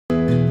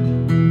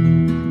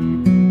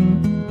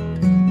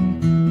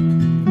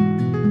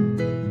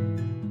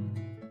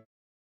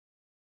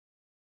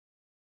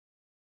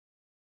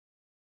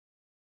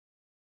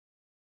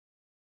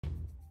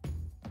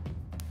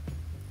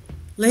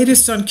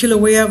Latest on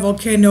Kilauea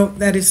volcano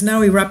that is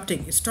now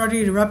erupting. It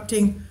started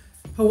erupting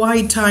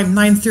Hawaii time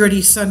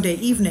 9:30 Sunday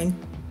evening.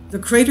 The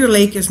crater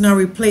lake is now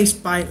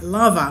replaced by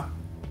lava.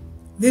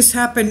 This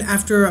happened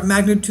after a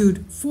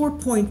magnitude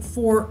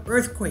 4.4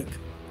 earthquake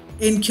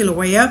in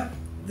Kilauea.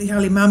 The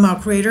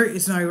Huma crater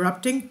is now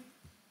erupting.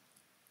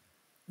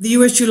 The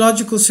U.S.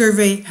 Geological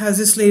Survey has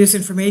this latest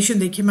information.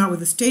 They came out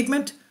with a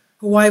statement.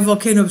 Hawaii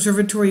Volcano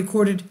Observatory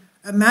recorded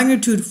a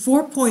magnitude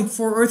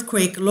 4.4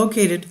 earthquake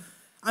located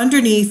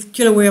underneath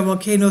Kilauea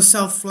Volcano's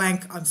south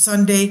flank on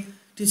Sunday,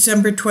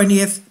 December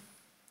 20th,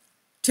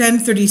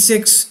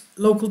 10:36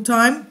 local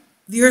time.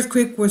 The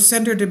earthquake was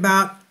centered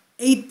about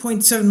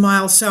 8.7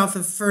 miles south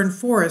of Fern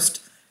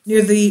Forest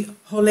near the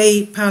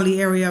Holeipali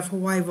area of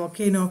Hawaii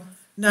Volcano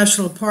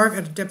National Park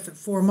at a depth of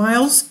 4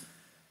 miles.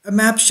 A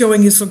map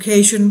showing its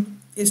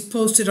location is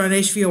posted on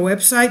HVO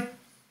website.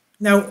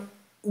 Now,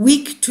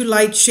 weak to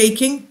light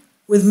shaking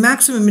with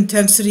maximum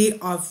intensity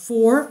of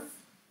 4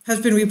 has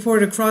been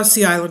reported across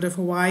the island of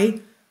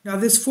Hawaii. Now,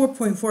 this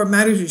 4.4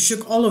 magnitude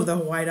shook all of the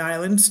Hawaiian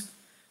Islands.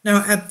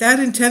 Now, at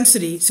that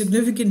intensity,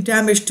 significant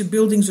damage to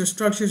buildings or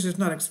structures is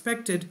not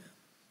expected.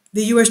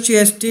 The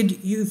USGS did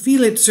you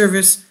feel it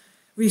service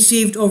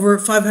received over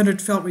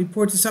 500 felt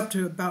reports. It's up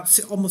to about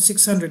almost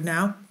 600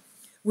 now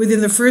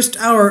within the first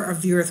hour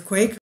of the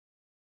earthquake.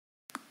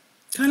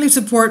 Kindly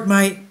support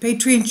my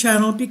Patreon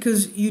channel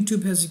because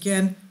YouTube has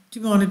again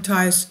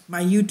demonetized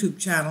my YouTube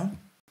channel.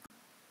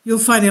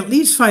 You'll find at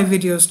least 5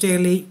 videos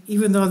daily,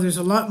 even though there's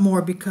a lot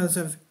more because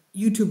of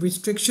YouTube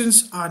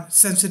restrictions on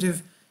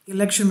sensitive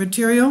election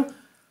material.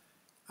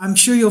 I'm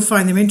sure you'll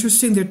find them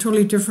interesting. They're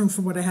totally different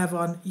from what I have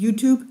on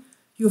YouTube.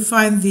 You'll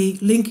find the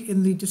link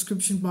in the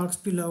description box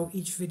below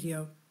each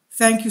video.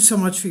 Thank you so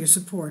much for your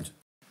support.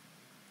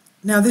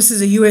 Now, this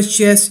is a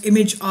USGS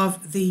image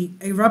of the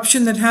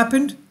eruption that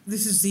happened.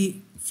 This is the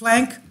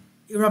flank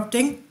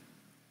erupting.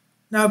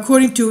 Now,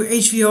 according to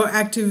HVO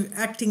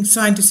acting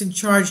scientist in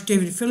charge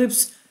David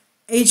Phillips,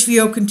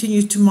 HVO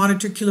continues to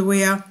monitor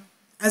Kilauea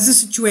as the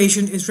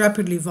situation is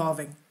rapidly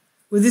evolving.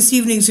 With this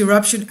evening's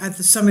eruption at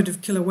the summit of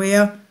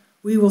Kilauea,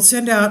 we will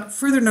send out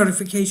further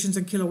notifications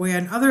on Kilauea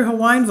and other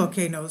Hawaiian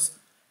volcanoes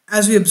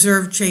as we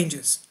observe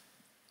changes.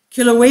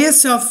 Kilauea's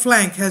south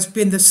flank has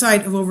been the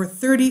site of over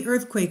 30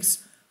 earthquakes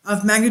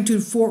of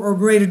magnitude 4 or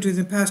greater during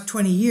the past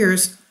 20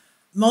 years.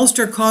 Most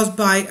are caused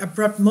by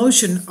abrupt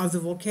motion of the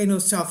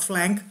volcano's south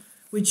flank,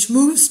 which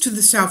moves to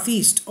the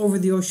southeast over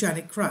the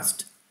oceanic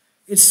crust.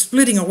 It's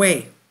splitting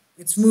away.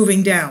 It's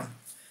moving down.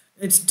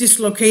 It's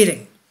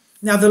dislocating.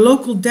 Now, the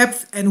local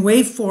depth and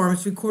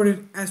waveforms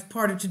recorded as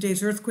part of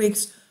today's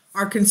earthquakes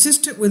are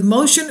consistent with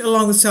motion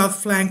along the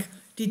south flank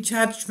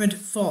detachment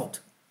fault.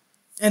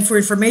 And for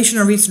information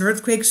on recent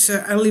earthquakes,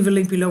 I'll leave a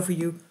link below for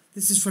you.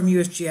 This is from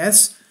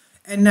USGS.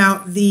 And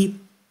now the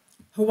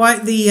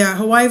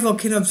Hawaii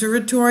Volcano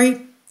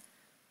Observatory,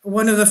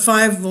 one of the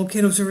 5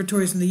 volcano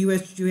observatories in the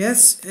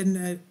USGS,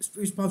 and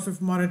responsible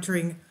for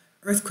monitoring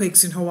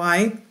earthquakes in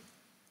Hawaii.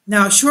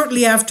 Now,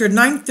 shortly after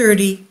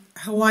 9:30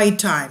 Hawaii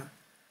time,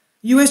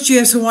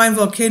 USGS Hawaiian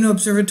Volcano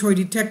Observatory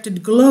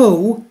detected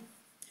glow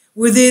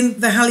within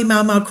the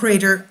Huma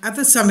crater at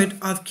the summit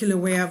of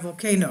Kilauea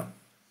Volcano.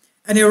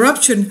 An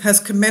eruption has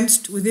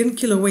commenced within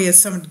Kilauea's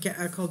summit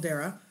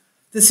caldera.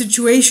 The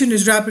situation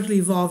is rapidly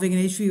evolving,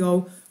 and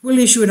HVO will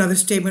issue another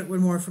statement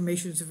when more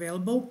information is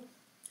available.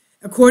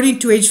 According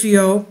to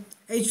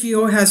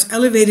HVO has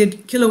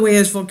elevated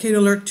Kilauea's volcano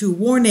alert to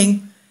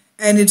warning,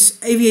 and its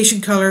aviation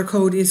color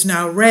code is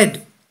now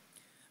red.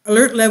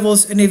 Alert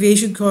levels and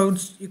aviation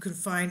codes you can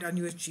find on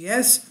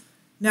USGS.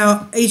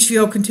 Now,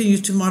 HVO continues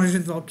to monitor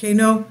the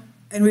volcano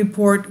and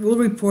will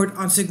report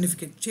on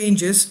significant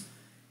changes.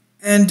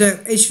 And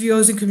HVO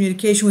is in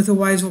communication with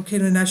Hawaii's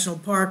Volcano National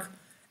Park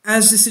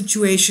as the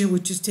situation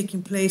which is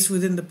taking place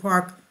within the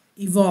park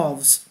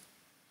evolves.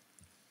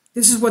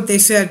 This is what they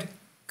said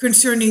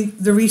concerning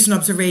the recent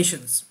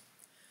observations.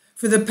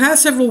 For the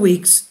past several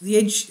weeks, the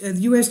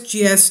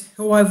USGS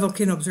Hawaii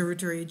Volcano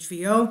Observatory,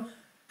 HVO,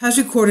 has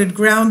recorded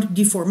ground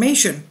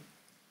deformation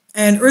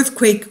and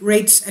earthquake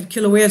rates at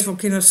Kilauea's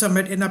volcano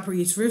summit and Upper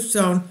East Rift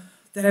Zone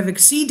that have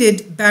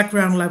exceeded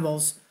background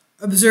levels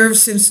observed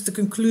since the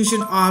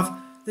conclusion of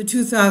the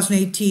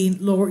 2018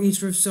 Lower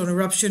East Rift Zone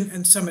eruption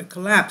and summit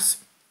collapse.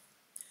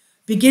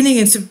 Beginning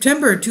in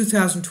September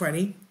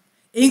 2020,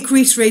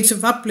 increased rates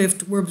of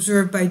uplift were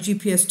observed by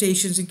GPS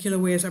stations in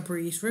Kilauea's Upper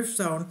East Rift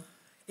Zone.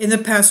 In the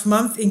past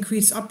month,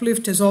 increased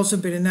uplift has also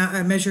been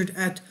measured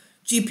at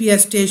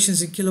GPS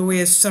stations in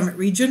Kilauea's summit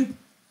region.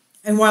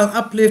 And while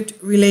uplift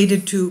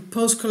related to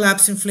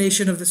post-collapse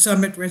inflation of the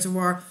summit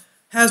reservoir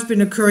has been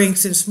occurring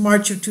since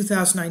March of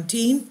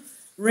 2019,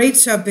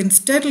 rates have been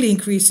steadily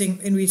increasing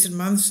in recent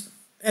months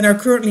and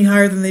are currently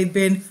higher than they've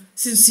been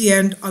since the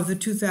end of the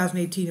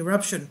 2018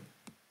 eruption.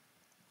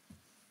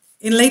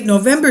 In late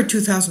November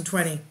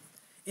 2020,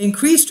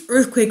 increased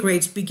earthquake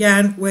rates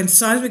began when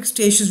seismic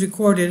stations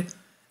recorded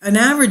an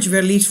average of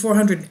at least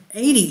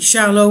 480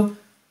 shallow,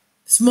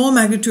 small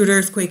magnitude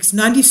earthquakes,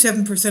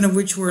 97% of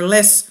which were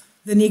less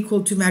than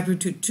equal to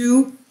magnitude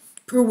 2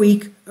 per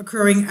week,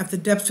 occurring at the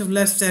depths of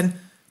less than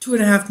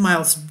 2.5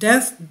 miles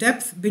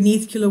depth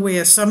beneath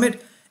Kilauea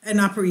summit and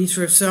upper east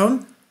rift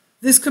zone.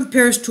 This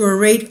compares to a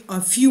rate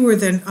of fewer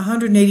than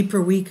 180 per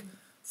week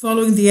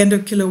following the end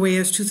of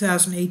Kilauea's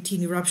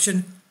 2018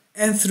 eruption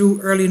and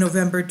through early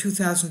November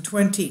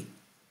 2020.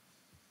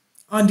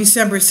 On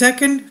December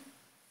 2nd,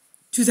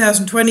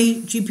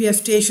 2020, GPS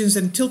stations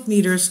and tilt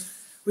meters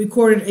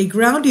recorded a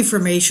ground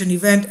deformation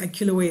event at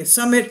Kilauea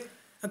summit,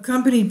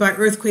 accompanied by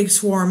earthquake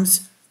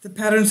swarms. The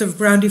patterns of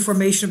ground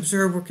deformation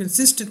observed were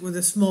consistent with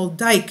a small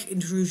dike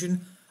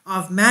intrusion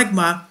of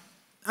magma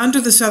under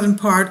the southern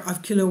part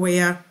of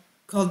Kilauea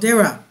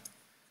caldera.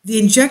 The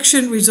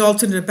injection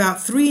resulted in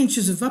about 3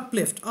 inches of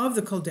uplift of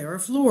the caldera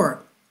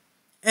floor,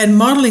 and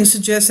modeling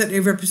suggests that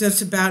it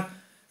represents about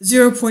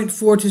 0.4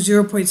 to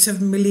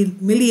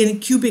 0.7 million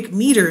cubic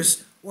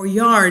meters or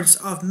yards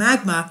of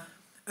magma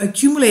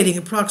accumulating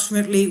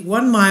approximately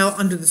 1 mile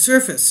under the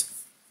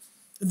surface.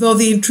 Though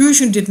the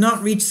intrusion did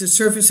not reach the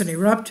surface and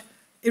erupt,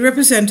 it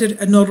represented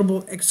a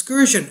notable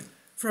excursion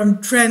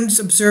from trends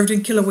observed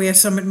in Kilauea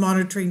summit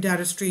monitoring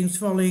data streams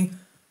following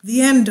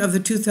the end of the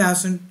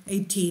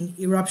 2018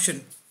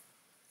 eruption.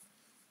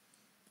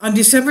 On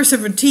December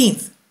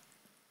 17th,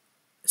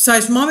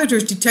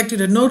 seismometers detected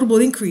a notable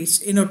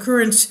increase in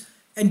occurrence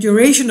and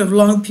duration of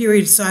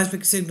long-period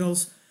seismic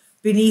signals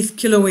beneath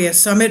Kilauea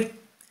summit,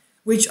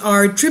 which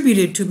are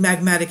attributed to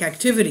magmatic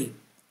activity.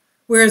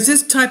 Whereas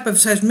this type of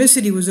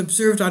seismicity was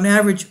observed on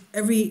average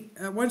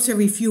once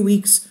every few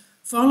weeks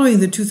following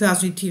the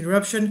 2018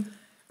 eruption,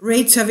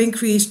 rates have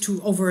increased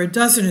to over a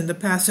dozen in the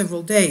past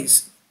several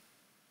days.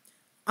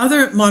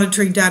 Other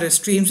monitoring data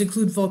streams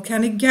include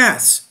volcanic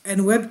gas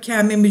and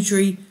webcam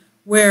imagery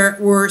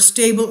were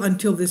stable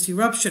until this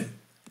eruption.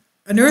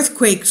 An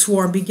earthquake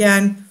swarm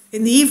began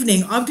in the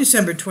evening of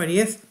December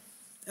 20th,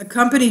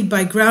 accompanied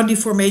by ground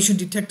deformation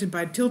detected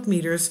by tilt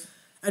meters.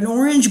 An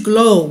orange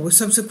glow was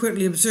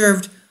subsequently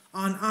observed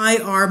on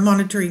IR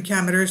monitoring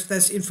cameras,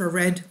 that's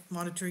infrared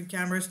monitoring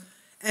cameras,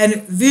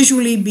 and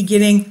visually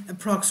beginning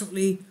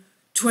approximately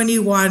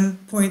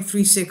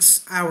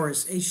 21.36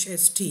 hours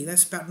HST.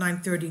 That's about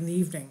 9:30 in the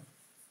evening.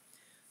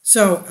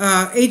 So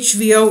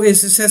HVO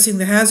is assessing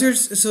the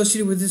hazards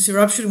associated with this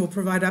eruption and will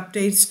provide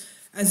updates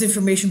as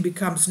information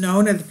becomes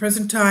known. At the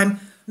present time,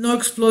 no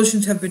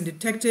explosions have been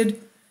detected.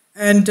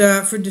 And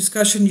for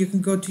discussion, you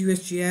can go to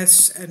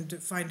USGS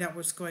and find out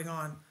what's going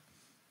on.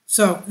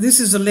 So this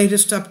is the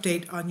latest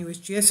update on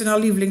USGS, and I'll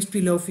leave links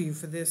below for you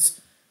for this.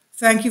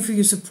 Thank you for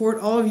your support.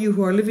 All of you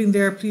who are living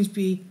there, please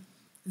be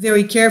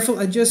very careful.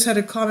 I just had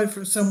a comment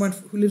from someone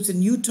who lives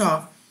in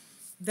Utah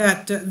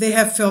that they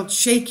have felt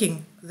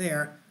shaking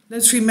there.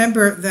 Let's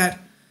remember that,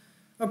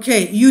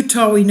 okay,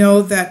 Utah, we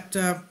know that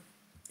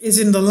is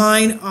in the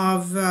line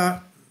of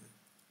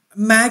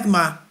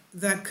magma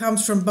that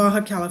comes from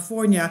Baja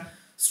California,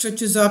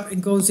 stretches up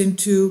and goes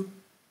into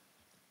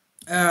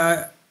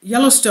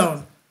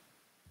Yellowstone.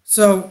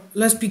 So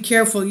let's be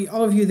careful.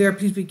 All of you there,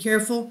 please be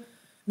careful.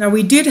 Now,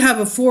 we did have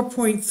a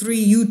 4.3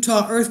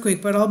 Utah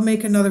earthquake, but I'll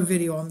make another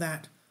video on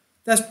that.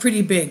 That's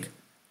pretty big.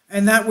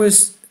 And that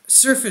was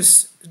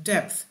surface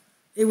depth.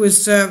 It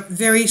was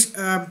very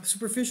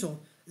superficial,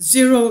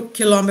 0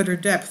 kilometer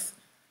depth.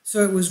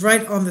 So it was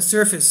right on the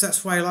surface.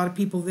 That's why a lot of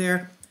people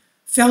there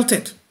felt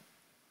it.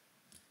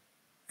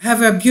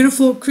 Have a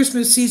beautiful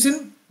Christmas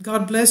season.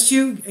 God bless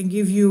you and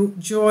give you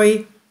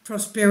joy,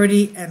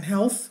 prosperity, and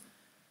health.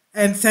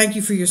 And thank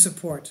you for your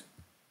support.